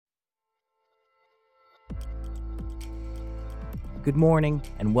Good morning,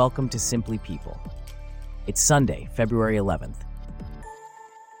 and welcome to Simply People. It's Sunday, February 11th.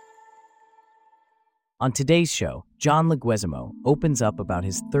 On today's show, John Leguizamo opens up about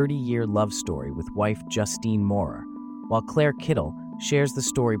his 30-year love story with wife Justine Maurer, while Claire Kittle shares the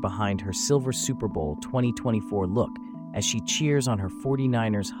story behind her silver Super Bowl 2024 look as she cheers on her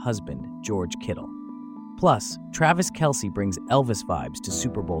 49ers husband, George Kittle. Plus, Travis Kelce brings Elvis vibes to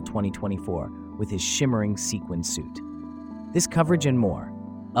Super Bowl 2024 with his shimmering sequin suit. This coverage and more,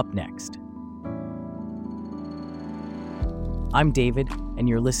 up next. I'm David, and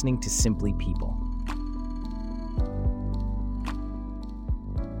you're listening to Simply People.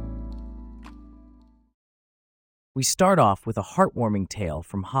 We start off with a heartwarming tale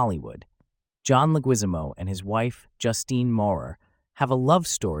from Hollywood. John Leguizamo and his wife, Justine Maurer, have a love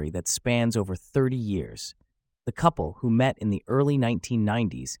story that spans over 30 years. The couple, who met in the early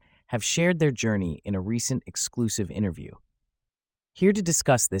 1990s, have shared their journey in a recent exclusive interview. Here to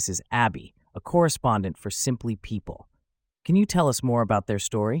discuss this is Abby, a correspondent for Simply People. Can you tell us more about their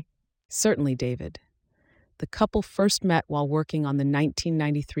story? Certainly, David. The couple first met while working on the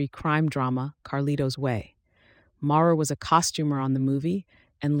 1993 crime drama Carlito's Way. Maurer was a costumer on the movie,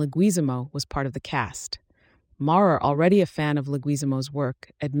 and Leguizamo was part of the cast. Maurer, already a fan of Leguizamo's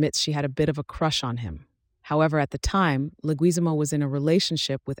work, admits she had a bit of a crush on him. However, at the time, Leguizamo was in a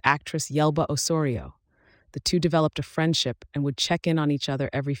relationship with actress Yelba Osorio. The two developed a friendship and would check in on each other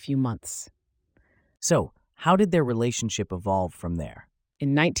every few months. So, how did their relationship evolve from there? In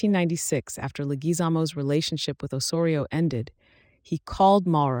 1996, after Leguizamo's relationship with Osorio ended, he called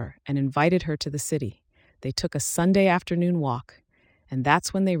Maurer and invited her to the city. They took a Sunday afternoon walk, and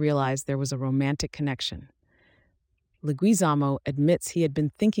that's when they realized there was a romantic connection. Leguizamo admits he had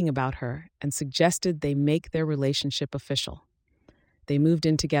been thinking about her and suggested they make their relationship official. They moved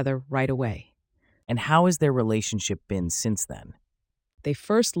in together right away. And how has their relationship been since then? They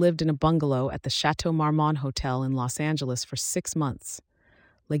first lived in a bungalow at the Chateau Marmont Hotel in Los Angeles for 6 months.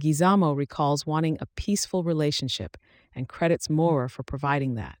 Leguizamo recalls wanting a peaceful relationship and credits Maurer for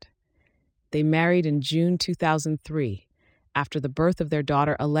providing that. They married in June 2003, after the birth of their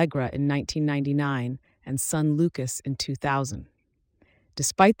daughter Allegra in 1999 and son Lucas in 2000.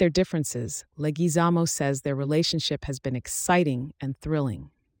 Despite their differences, Leguizamo says their relationship has been exciting and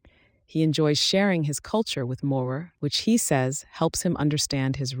thrilling. He enjoys sharing his culture with Maurer, which he says helps him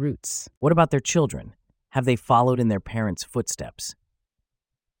understand his roots. What about their children? Have they followed in their parents' footsteps?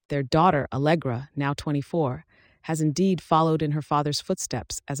 Their daughter, Allegra, now 24, has indeed followed in her father's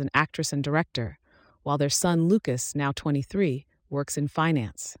footsteps as an actress and director, while their son, Lucas, now 23, works in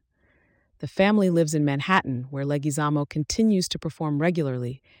finance. The family lives in Manhattan, where Leguizamo continues to perform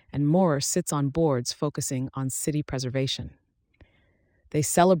regularly, and Maurer sits on boards focusing on city preservation. They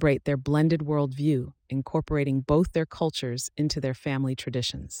celebrate their blended worldview, incorporating both their cultures into their family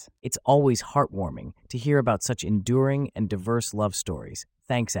traditions. It's always heartwarming to hear about such enduring and diverse love stories.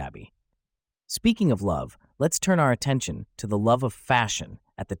 Thanks, Abby. Speaking of love, let's turn our attention to the love of fashion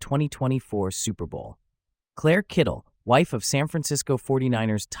at the 2024 Super Bowl. Claire Kittle, wife of San Francisco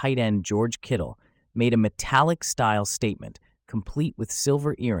 49ers tight end George Kittle, made a metallic-style statement, complete with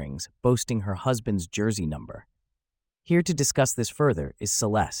silver earrings, boasting her husband's jersey number. Here to discuss this further is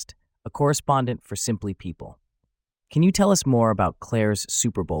Celeste, a correspondent for Simply People. Can you tell us more about Claire's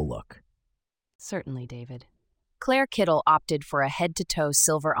Super Bowl look? Certainly, David. Claire Kittle opted for a head-to-toe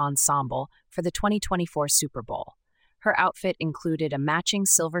silver ensemble for the 2024 Super Bowl. Her outfit included a matching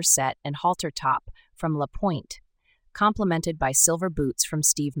silver set and halter top from La Pointe, complemented by silver boots from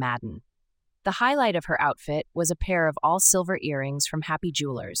Steve Madden. The highlight of her outfit was a pair of all-silver earrings from Happy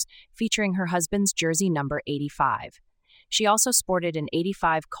Jewelers, featuring her husband's jersey number 85. She also sported an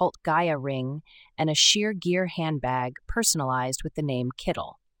 85 Colt Gaia ring and a sheer gear handbag personalized with the name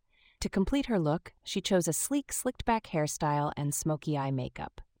Kittle. To complete her look, she chose a sleek, slicked-back hairstyle and smoky eye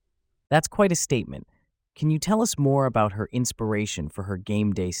makeup. That's quite a statement. Can you tell us more about her inspiration for her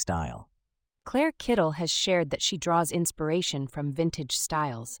game day style? Claire Kittle has shared that she draws inspiration from vintage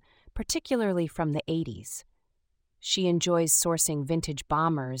styles, particularly from the 80s. She enjoys sourcing vintage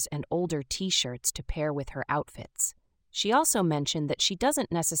bombers and older T-shirts to pair with her outfits. She also mentioned that she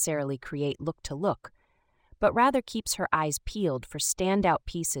doesn't necessarily create look-to-look, but rather keeps her eyes peeled for standout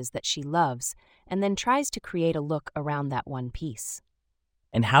pieces that she loves and then tries to create a look around that one piece.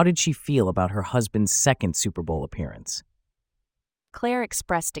 And how did she feel about her husband's second Super Bowl appearance? Claire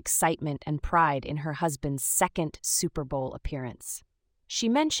expressed excitement and pride in her husband's second Super Bowl appearance. She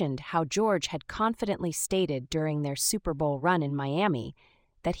mentioned how George had confidently stated during their Super Bowl run in Miami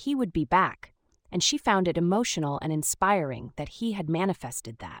that he would be back, and she found it emotional and inspiring that he had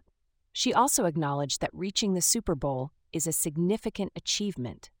manifested that. She also acknowledged that reaching the Super Bowl is a significant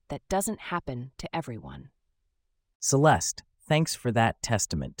achievement that doesn't happen to everyone. Celeste, thanks for that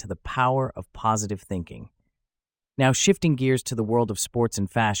testament to the power of positive thinking. Now, shifting gears to the world of sports and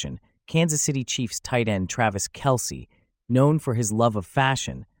fashion, Kansas City Chiefs tight end Travis Kelce, known for his love of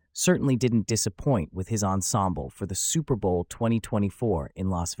fashion, certainly didn't disappoint with his ensemble for the Super Bowl 2024 in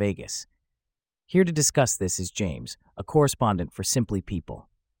Las Vegas. Here to discuss this is James, a correspondent for Simply People.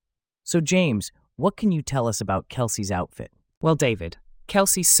 So James, what can you tell us about Kelce's outfit? Well, David,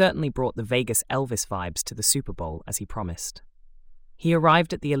 Kelce certainly brought the Vegas Elvis vibes to the Super Bowl as he promised. He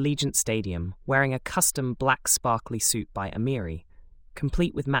arrived at the Allegiant Stadium wearing a custom black sparkly suit by Amiri,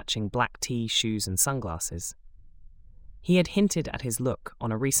 complete with matching black tee, shoes, and sunglasses. He had hinted at his look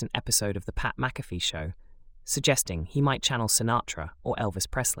on a recent episode of The Pat McAfee Show, suggesting he might channel Sinatra or Elvis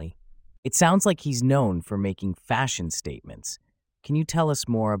Presley. It sounds like he's known for making fashion statements. Can you tell us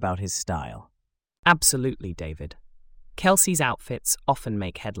more about his style? Absolutely, David. Kelce's outfits often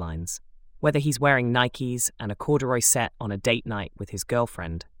make headlines. Whether he's wearing Nikes and a corduroy set on a date night with his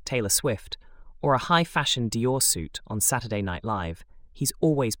girlfriend, Taylor Swift, or a high-fashion Dior suit on Saturday Night Live, he's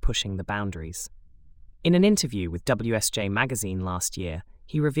always pushing the boundaries. In an interview with WSJ Magazine last year,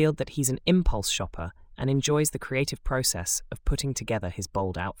 he revealed that he's an impulse shopper and enjoys the creative process of putting together his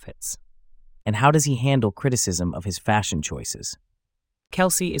bold outfits. And how does he handle criticism of his fashion choices?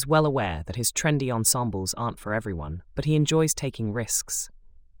 Kelce is well aware that his trendy ensembles aren't for everyone, but he enjoys taking risks.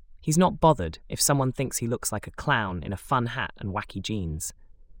 He's not bothered if someone thinks he looks like a clown in a fun hat and wacky jeans.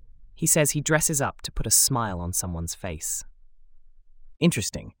 He says he dresses up to put a smile on someone's face.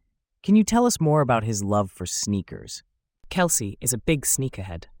 Interesting. Can you tell us more about his love for sneakers? Kelce is a big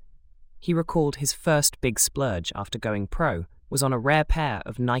sneakerhead. He recalled his first big splurge after going pro was on a rare pair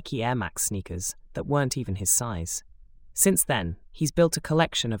of Nike Air Max sneakers that weren't even his size. Since then, he's built a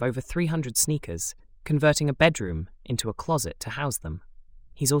collection of over 300 sneakers, converting a bedroom into a closet to house them.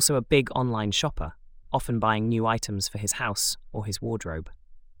 He's also a big online shopper, often buying new items for his house or his wardrobe.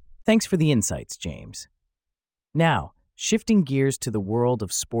 Thanks for the insights, James. Now, shifting gears to the world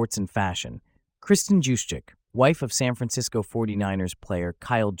of sports and fashion, Kristin Juszczyk, wife of San Francisco 49ers player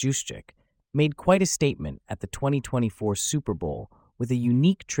Kyle Juszczyk, made quite a statement at the 2024 Super Bowl with a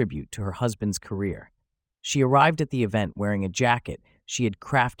unique tribute to her husband's career. She arrived at the event wearing a jacket she had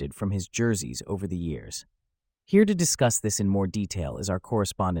crafted from his jerseys over the years. Here to discuss this in more detail is our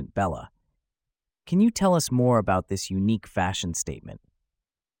correspondent Bella. Can you tell us more about this unique fashion statement?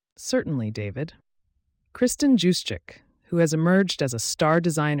 Certainly, David. Kristin Juszczyk, who has emerged as a star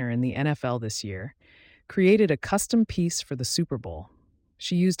designer in the NFL this year, created a custom piece for the Super Bowl.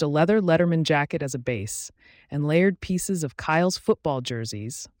 She used a leather Letterman jacket as a base and layered pieces of Kyle's football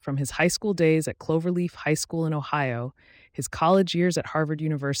jerseys from his high school days at Cloverleaf High School in Ohio, his college years at Harvard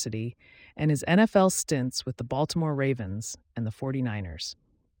University, and his NFL stints with the Baltimore Ravens and the 49ers.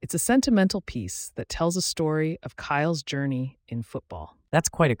 It's a sentimental piece that tells a story of Kyle's journey in football. That's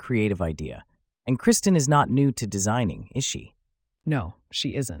quite a creative idea. And Kristin is not new to designing, is she? No,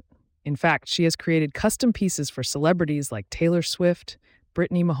 she isn't. In fact, she has created custom pieces for celebrities like Taylor Swift,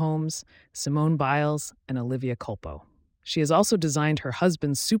 Brittany Mahomes, Simone Biles, and Olivia Culpo. She has also designed her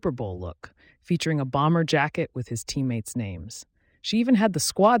husband's Super Bowl look, featuring a bomber jacket with his teammates' names. She even had the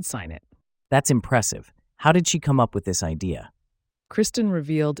squad sign it. That's impressive. How did she come up with this idea? Kristin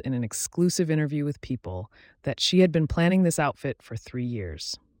revealed in an exclusive interview with People that she had been planning this outfit for 3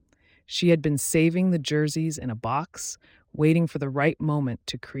 years. She had been saving the jerseys in a box, waiting for the right moment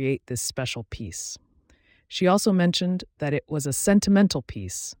to create this special piece. She also mentioned that it was a sentimental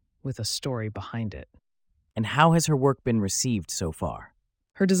piece with a story behind it. And how has her work been received so far?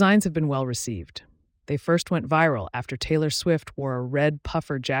 Her designs have been well received. They first went viral after Taylor Swift wore a red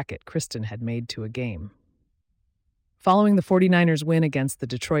puffer jacket Kristin had made to a game. Following the 49ers' win against the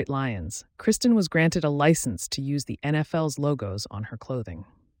Detroit Lions, Kristin was granted a license to use the NFL's logos on her clothing.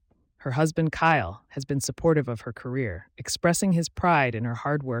 Her husband, Kyle, has been supportive of her career, expressing his pride in her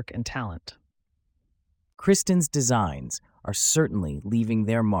hard work and talent. Kristin's designs are certainly leaving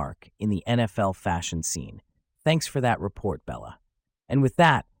their mark in the NFL fashion scene. Thanks for that report, Bella. And with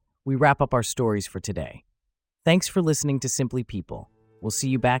that, we wrap up our stories for today. Thanks for listening to Simply People. We'll see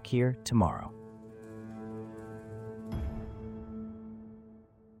you back here tomorrow.